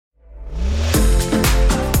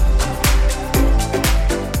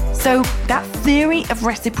So that theory of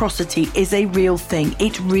reciprocity is a real thing.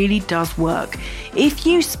 It really does work. If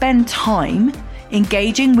you spend time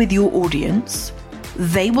engaging with your audience,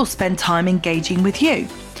 they will spend time engaging with you.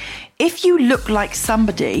 If you look like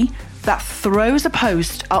somebody that throws a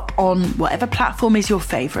post up on whatever platform is your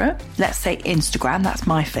favorite, let's say Instagram, that's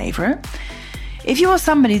my favorite. If you are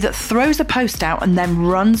somebody that throws a post out and then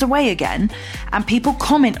runs away again, and people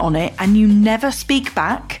comment on it and you never speak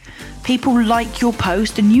back, people like your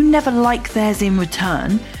post and you never like theirs in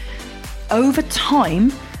return, over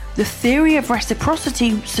time, the theory of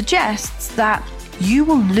reciprocity suggests that you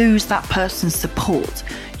will lose that person's support.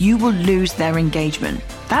 You will lose their engagement.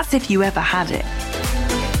 That's if you ever had it.